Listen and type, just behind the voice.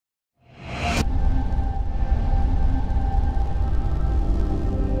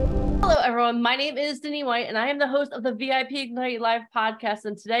everyone. My name is Denise White, and I am the host of the VIP Ignite Live podcast.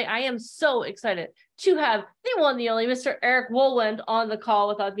 And today I am so excited to have the one, the only Mr. Eric Wohlwend on the call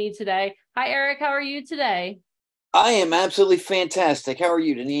with me today. Hi, Eric. How are you today? I am absolutely fantastic. How are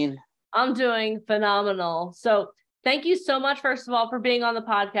you, Denise? I'm doing phenomenal. So thank you so much, first of all, for being on the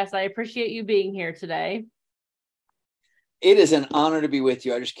podcast. I appreciate you being here today. It is an honor to be with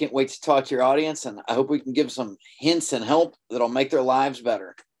you. I just can't wait to talk to your audience, and I hope we can give some hints and help that'll make their lives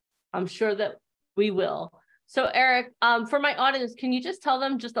better. I'm sure that we will. So Eric, for my audience, can you just tell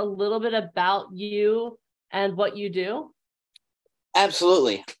them just a little bit about you and what you do?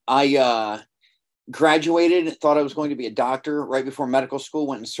 Absolutely. I graduated, thought I was going to be a doctor right before medical school,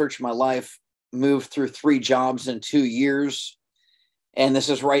 went and searched my life, moved through 3 jobs in 2 years. And this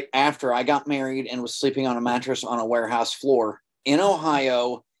is right after I got married and was sleeping on a mattress on a warehouse floor in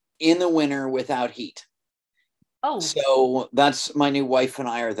Ohio in the winter without heat. Oh, so that's my new wife and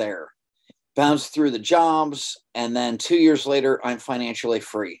I are there. Bounced through the jobs. And then 2 years later, I'm financially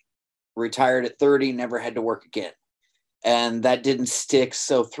free. Retired at 30, never had to work again. And that didn't stick.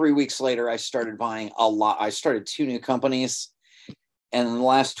 So 3 weeks later, I started buying a lot. I started 2 new companies. And in the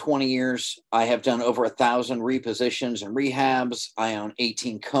last 20 years, I have done over 1,000 repositions and rehabs. I own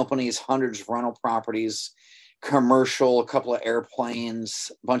 18 companies, hundreds of rental properties, commercial, a couple of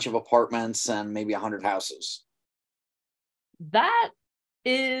airplanes, a bunch of apartments, and maybe 100 houses. That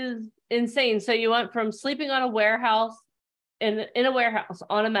is insane. So you went from sleeping on a warehouse, in a warehouse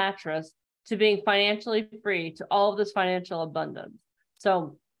on a mattress, to being financially free, to all of this financial abundance.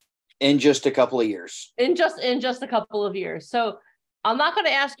 So in just a couple of years. In just a couple of years. So I'm not going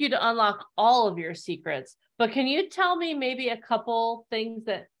to ask you to unlock all of your secrets, but can you tell me maybe a couple things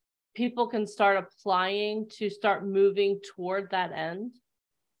that people can start applying to start moving toward that end?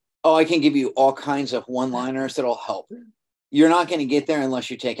 Oh, I can give you all kinds of one-liners that'll help. You're not going to get there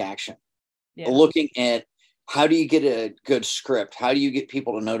unless you take action. Yeah. Looking at how do you get a good script? How do you get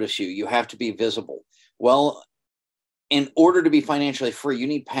people to notice you? You have to be visible. Well, in order to be financially free, you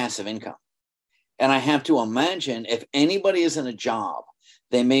need passive income. And I have to imagine if anybody is in a job,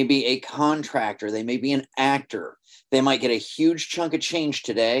 they may be a contractor, they may be an actor, they might get a huge chunk of change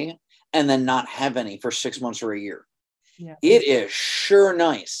today and then not have any for 6 months or a year. Yeah. It is sure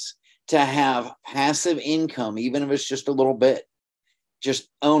nice to have passive income, even if it's just a little bit. Just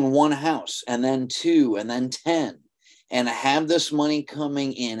own 1 house and then 2 and then 10 and have this money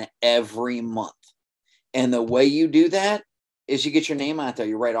coming in every month. And the way you do that is you get your name out there,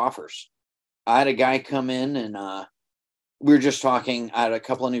 you write offers. I had a guy come in and we were just talking. I had a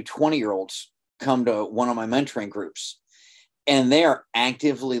couple of new 20-year-olds come to one of my mentoring groups, and they are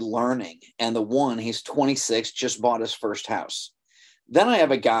actively learning. And the one, he's 26, just bought his first house. Then I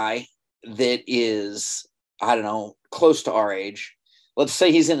have a guy that is, I don't know, close to our age. Let's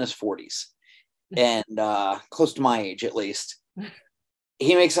say he's in his 40s and close to my age, at least.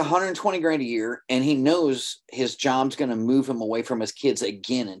 He makes 120 grand a year, and he knows his job's going to move him away from his kids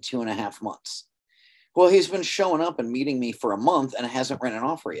again in 2.5 months. Well, he's been showing up and meeting me for a month and hasn't written an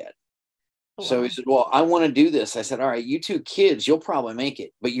offer yet. Oh, so wow. He said, well, I want to do this. I said, all right, you 2 kids, you'll probably make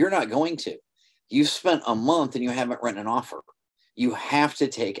it, but you're not going to. You've spent a month and you haven't written an offer. You have to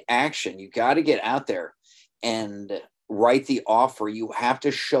take action. You got to get out there and write the offer. You have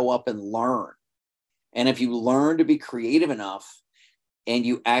to show up and learn. And if you learn to be creative enough, and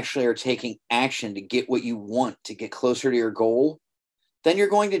you actually are taking action to get what you want, to get closer to your goal, then you're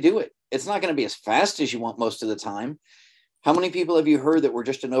going to do it. It's not going to be as fast as you want most of the time. How many people have you heard that were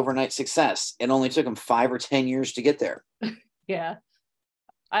just an overnight success? It only took them 5 or 10 years to get there. Yeah.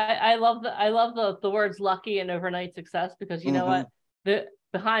 I love the words lucky and overnight success, because you know what?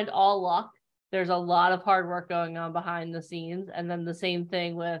 Behind all luck, there's a lot of hard work going on behind the scenes. And then the same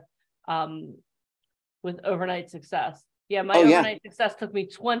thing with overnight success. Yeah, my overnight success took me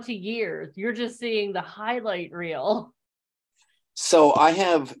 20 years. You're just seeing the highlight reel. So I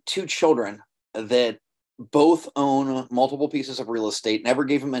have 2 children that both own multiple pieces of real estate, never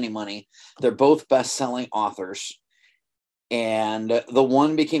gave them any money. They're both best-selling authors. And the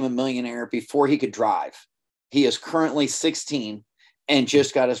one became a millionaire before he could drive. He is currently 16 and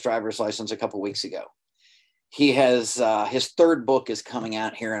just got his driver's license a couple weeks ago. He has his 3rd book is coming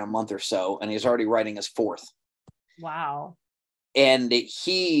out here in a month or so, and he's already writing his 4th. Wow. And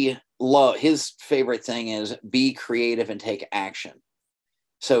his favorite thing is be creative and take action.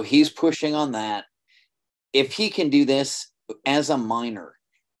 So he's pushing on that. If he can do this as a minor,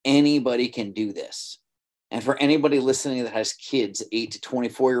 anybody can do this. And for anybody listening that has kids, 8 to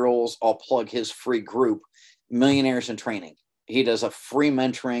 24-year-olds, I'll plug his free group, Millionaires in Training. He does a free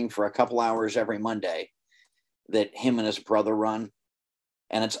mentoring for a couple hours every Monday that him and his brother run.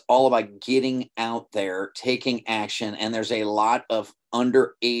 And it's all about getting out there, taking action. And there's a lot of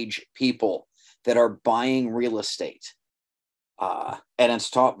underage people that are buying real estate. And it's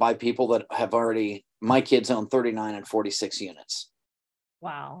taught by people that have already, my kids own 39 and 46 units.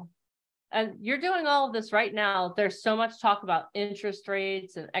 Wow. And you're doing all of this right now. There's so much talk about interest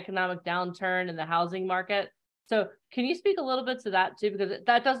rates and economic downturn in the housing market. So can you speak a little bit to that too? Because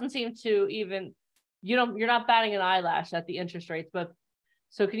that doesn't seem to even, you're not batting an eyelash at the interest rates, but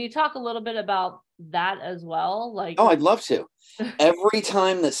so can you talk a little bit about that as well? Like, oh, I'd love to. Every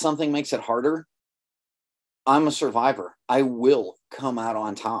time that something makes it harder, I'm a survivor. I will come out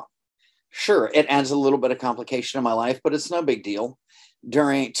on top. Sure, it adds a little bit of complication in my life, but it's no big deal.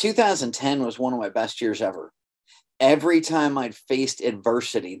 During 2010 was one of my best years ever. Every time I'd faced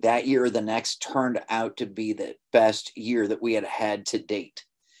adversity, that year or the next turned out to be the best year that we had had to date.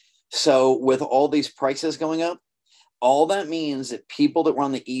 So with all these prices going up, all that means that people that were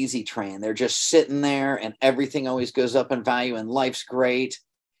on the easy train, they're just sitting there and everything always goes up in value and life's great.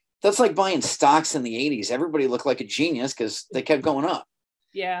 That's like buying stocks in the 80s. Everybody looked like a genius because they kept going up.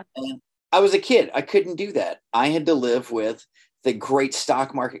 Yeah. And I was a kid. I couldn't do that. I had to live with the great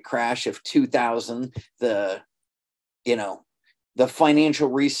stock market crash of 2000, the financial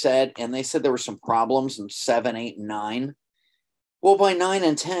reset. And they said there were some problems in 7, 8, and 9. Well, by 9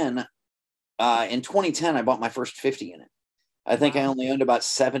 and 10, in 2010, I bought my first 50 unit. I think I only owned about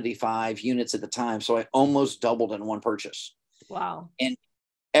 75 units at the time. So I almost doubled in one purchase. Wow. And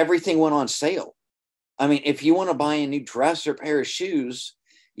everything went on sale. I mean, if you want to buy a new dress or pair of shoes,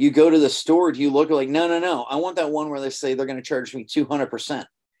 you go to the store, do you look like, no, I want that one where they say they're going to charge me 200%.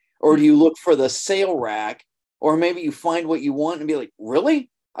 Or do you look for the sale rack? Or maybe you find what you want and be like, really?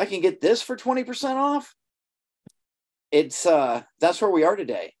 I can get this for 20% off? It's that's where we are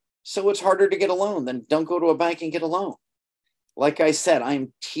today. So it's harder to get a loan. Then don't go to a bank and get a loan. Like I said,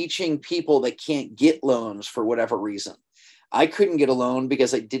 I'm teaching people that can't get loans for whatever reason. I couldn't get a loan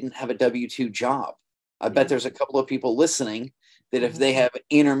because I didn't have a W-2 job. I bet there's a couple of people listening that if they have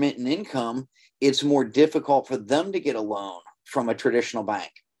intermittent income, it's more difficult for them to get a loan from a traditional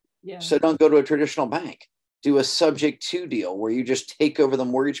bank. Yeah. So don't go to a traditional bank. Do a subject to deal where you just take over the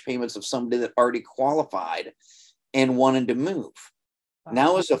mortgage payments of somebody that already qualified and wanted to move. Wow.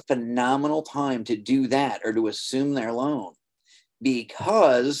 Now is a phenomenal time to do that or to assume their loan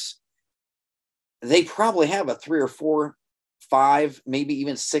because they probably have a 3 or 4, 5, maybe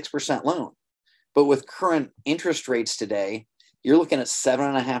even 6% loan. But with current interest rates today, you're looking at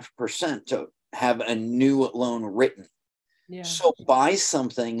 7.5% to have a new loan written. Yeah. So buy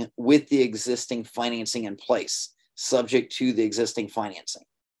something with the existing financing in place, subject to the existing financing.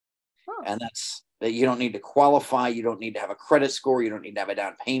 Huh. And that's that you don't need to qualify. You don't need to have a credit score. You don't need to have a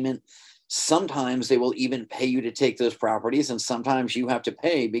down payment. Sometimes they will even pay you to take those properties. And sometimes you have to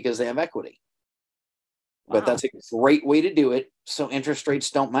pay because they have equity. Wow. But that's a great way to do it. So interest rates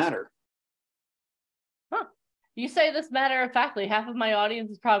don't matter. Huh. You say this matter of factly. Half of my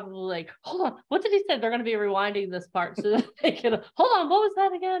audience is probably like, hold on, what did he say? They're going to be rewinding this part so that they can, hold on, what was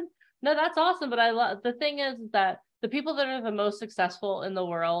that again? No, that's awesome. But I love, the thing is that the people that are the most successful in the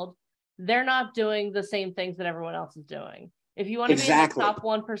world, they're not doing the same things that everyone else is doing. If you want to be in the top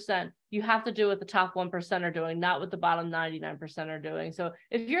 1%, you have to do what the top 1% are doing, not what the bottom 99% are doing. So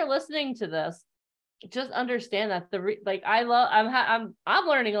if you're listening to this, just understand that I'm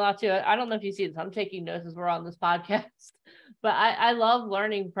learning a lot too. I don't know if you see this. I'm taking notes as we're on this podcast, but I love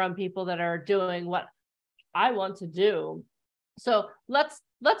learning from people that are doing what I want to do. So let's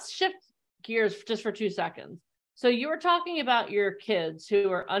shift gears just for 2 seconds. So you were talking about your kids who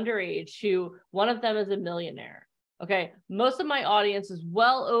are underage, who one of them is a millionaire. Okay. Most of my audience is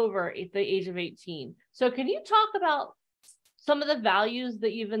well over the age of 18. So can you talk about some of the values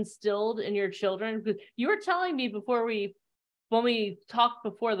that you've instilled in your children? Because you were telling me when we talked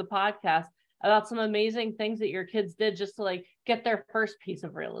before the podcast about some amazing things that your kids did just to like get their first piece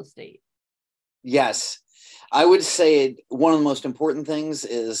of real estate. Yes. I would say one of the most important things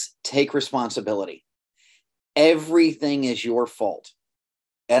is take responsibility. Everything is your fault.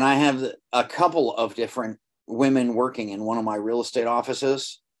 And I have a couple of different women working in one of my real estate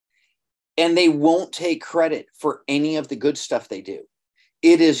offices, and they won't take credit for any of the good stuff they do.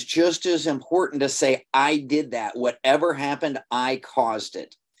 It is just as important to say, I did that. Whatever happened, I caused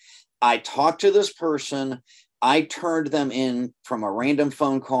it. I talked to this person. I turned them in from a random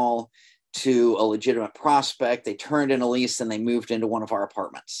phone call to a legitimate prospect. They turned in a lease and they moved into one of our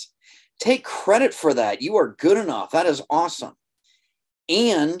apartments. Take credit for that. You are good enough. That is awesome.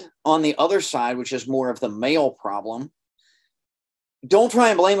 And on the other side, which is more of the male problem, don't try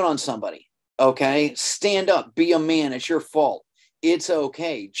and blame it on somebody. Okay. Stand up, be a man. It's your fault. it's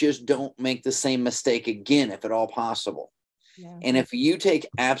okay. Just don't make the same mistake again, if at all possible. Yeah. And if you take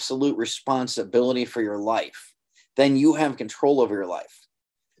absolute responsibility for your life, then you have control over your life.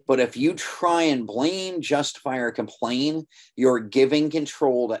 But if you try and blame, justify, or complain, you're giving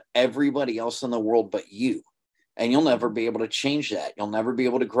control to everybody else in the world but you. And you'll never be able to change that. You'll never be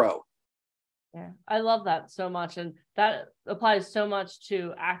able to grow. Yeah, I love that so much. And that applies so much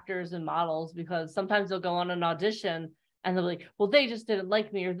to actors and models, because sometimes they'll go on an audition and they'll be like, well, they just didn't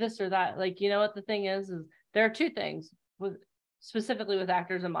like me or this or that. Like, you know what the thing is there are two things specifically with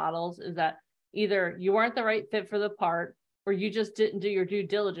actors and models, is that either you weren't the right fit for the part, or you just didn't do your due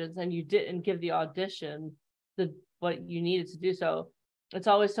diligence and you didn't give the audition what you needed to do. So it's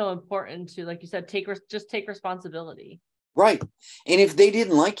always so important to, like you said, just take responsibility. Right. And if they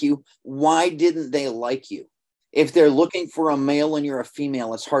didn't like you, why didn't they like you? If they're looking for a male and you're a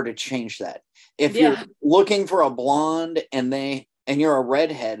female, it's hard to change that. If you're looking for a blonde and you're a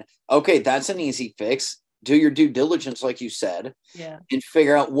redhead, okay, that's an easy fix. Do your due diligence, like you said, and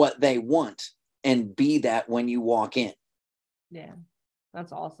figure out what they want and be that when you walk in. Yeah,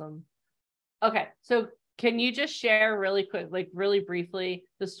 that's awesome. Okay, so can you just share really quick, like really briefly,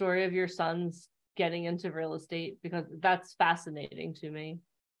 the story of your sons getting into real estate? Because that's fascinating to me.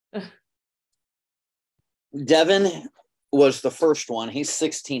 Devin was the first one. He's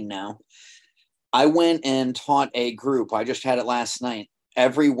 16 now. I went and taught a group. I just had it last night.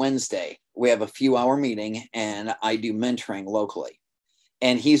 Every Wednesday, we have a few-hour meeting, and I do mentoring locally.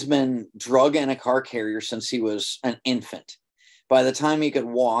 And he's been drug and a car carrier since he was an infant. By the time he could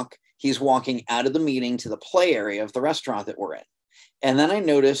walk, he's walking out of the meeting to the play area of the restaurant that we're in. And then I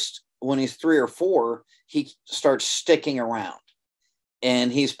noticed when he's 3 or 4, he starts sticking around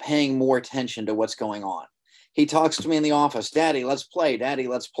and he's paying more attention to what's going on. He talks to me in the office, Daddy, let's play. Daddy,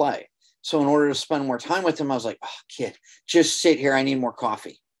 let's play. So in order to spend more time with him, I was like, oh, kid, just sit here. I need more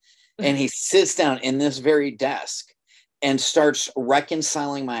coffee. And he sits down in this very desk and starts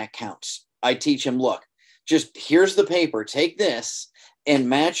reconciling my accounts. I teach him, look, just here's the paper. Take this and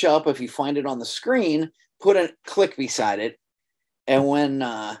match up. If you find it on the screen, put a click beside it. And when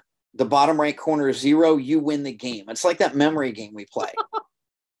the bottom right corner is 0, you win the game. It's like that memory game we play.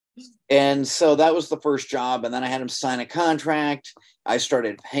 And so that was the first job. And then I had him sign a contract. I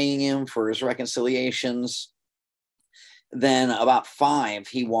started paying him for his reconciliations. Then about 5,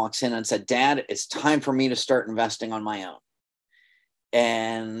 he walks in and said, Dad, it's time for me to start investing on my own.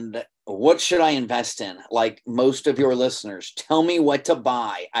 And what should I invest in? Like most of your listeners, tell me what to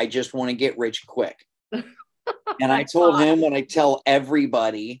buy. I just want to get rich quick. And I told him what I tell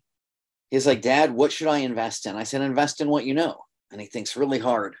everybody. He's like, Dad, what should I invest in? I said, invest in what you know. And he thinks really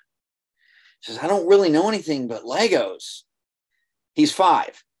hard. He says, I don't really know anything but Legos. He's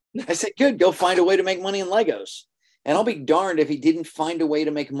 5. I said, good, go find a way to make money in Legos. And I'll be darned if he didn't find a way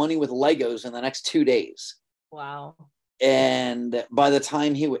to make money with Legos in the next 2 days. Wow. And by the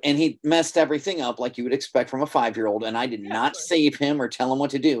time he messed everything up like you would expect from a 5-year-old. And I did not save him or tell him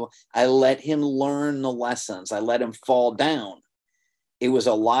what to do. I let him learn the lessons. I let him fall down. It was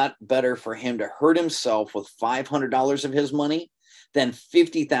a lot better for him to hurt himself with $500 of his money than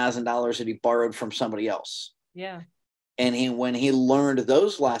 $50,000 that he borrowed from somebody else. Yeah. And when he learned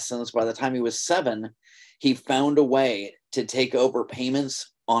those lessons, by the time he was 7, he found a way to take over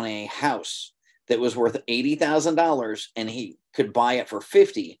payments on a house that was worth $80,000 and he could buy it for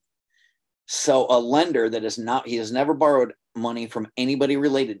 $50,000. So a lender he has never borrowed money from anybody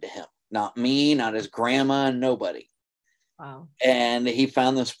related to him. Not me, not his grandma, nobody. Wow. And he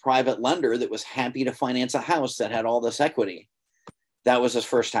found this private lender that was happy to finance a house that had all this equity. That was his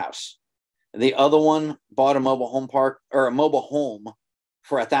first house. The other one bought a mobile home for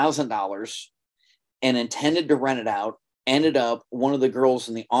 $1,000 and intended to rent it out. Ended up, one of the girls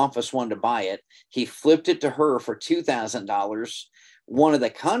in the office wanted to buy it. He flipped it to her for $2,000. One of the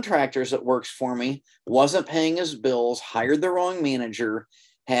contractors that works for me wasn't paying his bills, hired the wrong manager,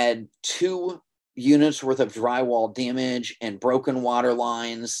 had 2 units worth of drywall damage and broken water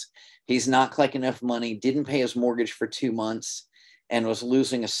lines. He's not collecting enough money, didn't pay his mortgage for 2 months, and was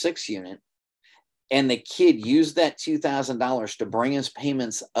losing a 6 unit. And the kid used that $2,000 to bring his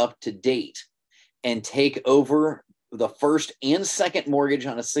payments up to date and take over the first and second mortgage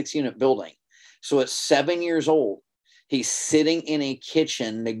on a 6-unit building. So at 7 years old, he's sitting in a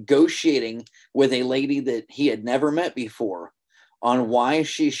kitchen negotiating with a lady that he had never met before on why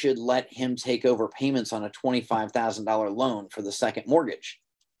she should let him take over payments on a $25,000 loan for the second mortgage.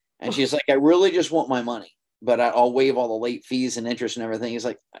 And she's like, I really just want my money, but I'll waive all the late fees and interest and everything. He's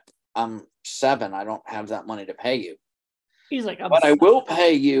like, I'm 7. I don't have that money to pay you. He's like, but I will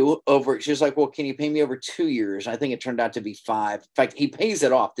pay you over. She's like, well, can you pay me over 2 years? I think it turned out to be 5. In fact, he pays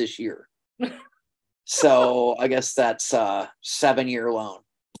it off this year. So I guess that's a 7-year loan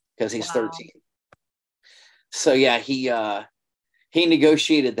because he's 13. So yeah, he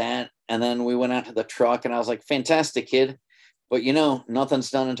negotiated that. And then we went out to the truck and I was like, fantastic, kid. But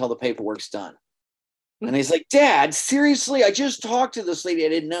nothing's done until the paperwork's done. And he's like, Dad, seriously? I just talked to this lady I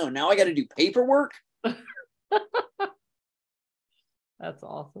didn't know. Now I got to do paperwork? That's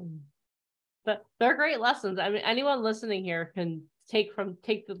awesome. But they're great lessons. I mean, anyone listening here can take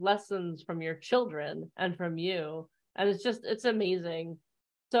the lessons from your children and from you. And it's amazing.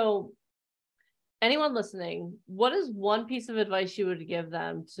 So anyone listening, what is one piece of advice you would give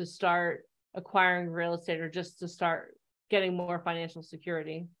them to start acquiring real estate or just to start getting more financial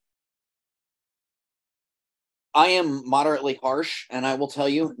security? I am moderately harsh, and I will tell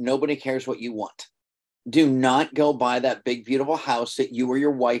you, nobody cares what you want. Do not go buy that big, beautiful house that you or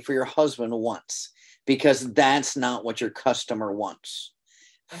your wife or your husband wants, because that's not what your customer wants.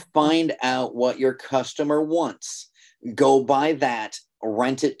 Find out what your customer wants. Go buy that,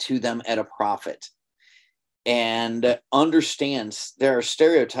 rent it to them at a profit. And understand there are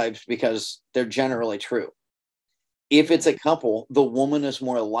stereotypes because they're generally true. If it's a couple, the woman is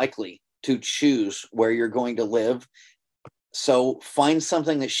more likely to choose where you're going to live. So find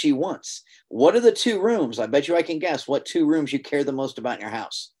something that she wants. What are the 2 rooms? I bet you I can guess what 2 rooms you care the most about in your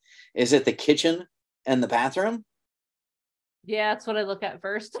house. Is it the kitchen and the bathroom? Yeah, that's what I look at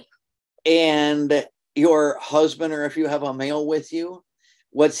first. And your husband, or if you have a male with you,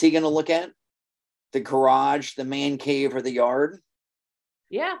 what's he going to look at? The garage, the man cave, or the yard?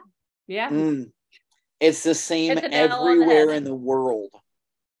 Yeah. It's the same everywhere in the world.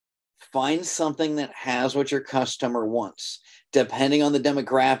 Find something that has what your customer wants, depending on the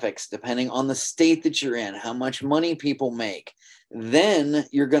demographics, depending on the state that you're in, how much money people make. Then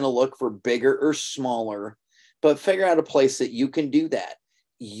you're going to look for bigger or smaller, but figure out a place that you can do that.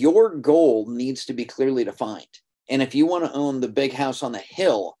 Your goal needs to be clearly defined. And if you want to own the big house on the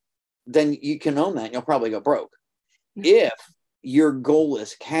hill, then you can own that and you'll probably go broke. If your goal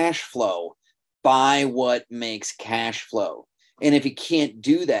is cash flow, buy what makes cash flow. And if you can't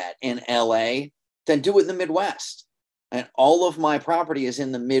do that in LA, then do it in the Midwest. And all of my property is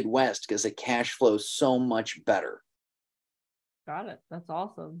in the Midwest because the cash flow is so much better. Got it. That's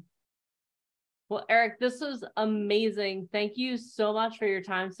awesome. Well, Eric, this was amazing. Thank you so much for your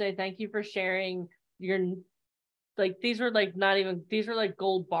time today. Thank you for sharing these were like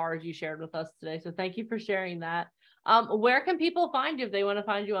gold bars you shared with us today. So thank you for sharing that. Where can people find you if they want to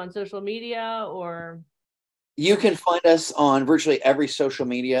find you on social media or? You can find us on virtually every social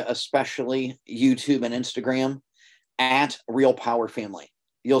media, especially YouTube and Instagram, at Real Power Family.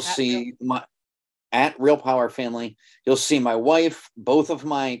 You'll see at Real Power Family. You'll see my wife, both of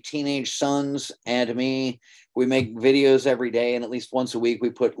my teenage sons, and me. We make videos every day, and at least once a week we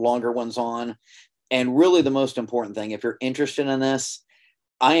put longer ones on. And really the most important thing, if you're interested in this,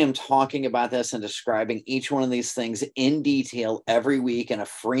 I am talking about this and describing each one of these things in detail every week in a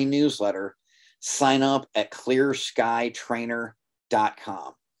free newsletter. Sign up at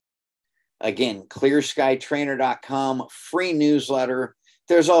clearskytrainer.com. Again, clearskytrainer.com, free newsletter.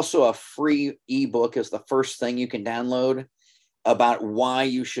 There's also a free ebook as the first thing you can download about why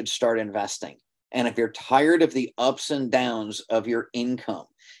you should start investing. And if you're tired of the ups and downs of your income,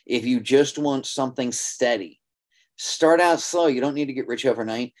 if you just want something steady, start out slow. You don't need to get rich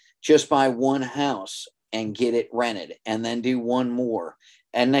overnight. Just buy one house and get it rented, and then do one more.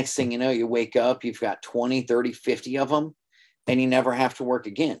 And next thing you know, you wake up, you've got 20, 30, 50 of them, and you never have to work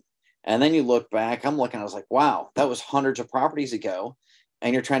again. And then you look back, I was like, wow, that was hundreds of properties ago.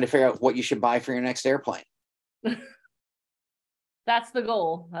 And you're trying to figure out what you should buy for your next airplane. That's the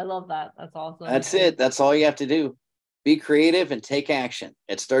goal. I love that. That's awesome. That's it. That's all you have to do. Be creative and take action.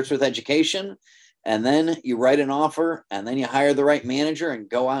 It starts with education, and then you write an offer, and then you hire the right manager and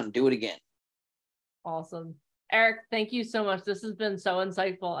go out and do it again. Awesome. Eric, thank you so much. This has been so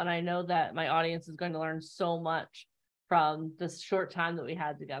insightful, and I know that my audience is going to learn so much from this short time that we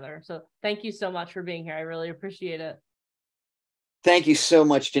had together. So thank you so much for being here. I really appreciate it. Thank you so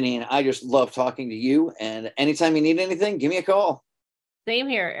much, Janine. I just love talking to you, and anytime you need anything, give me a call. Same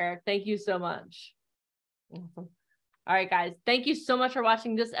here, Eric. Thank you so much. Awesome. All right, guys. Thank you so much for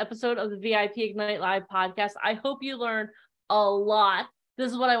watching this episode of the VIP Ignite Live podcast. I hope you learned a lot.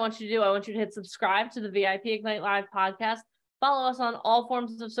 This is what I want you to do. I want you to hit subscribe to the VIP Ignite Live podcast. Follow us on all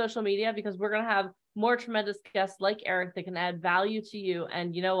forms of social media, because we're going to have more tremendous guests like Eric that can add value to you.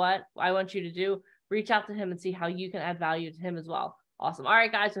 And you know what I want you to do? Reach out to him and see how you can add value to him as well. Awesome. All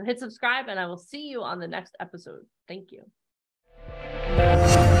right, guys. So hit subscribe, and I will see you on the next episode. Thank you.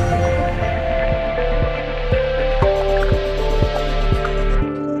 you.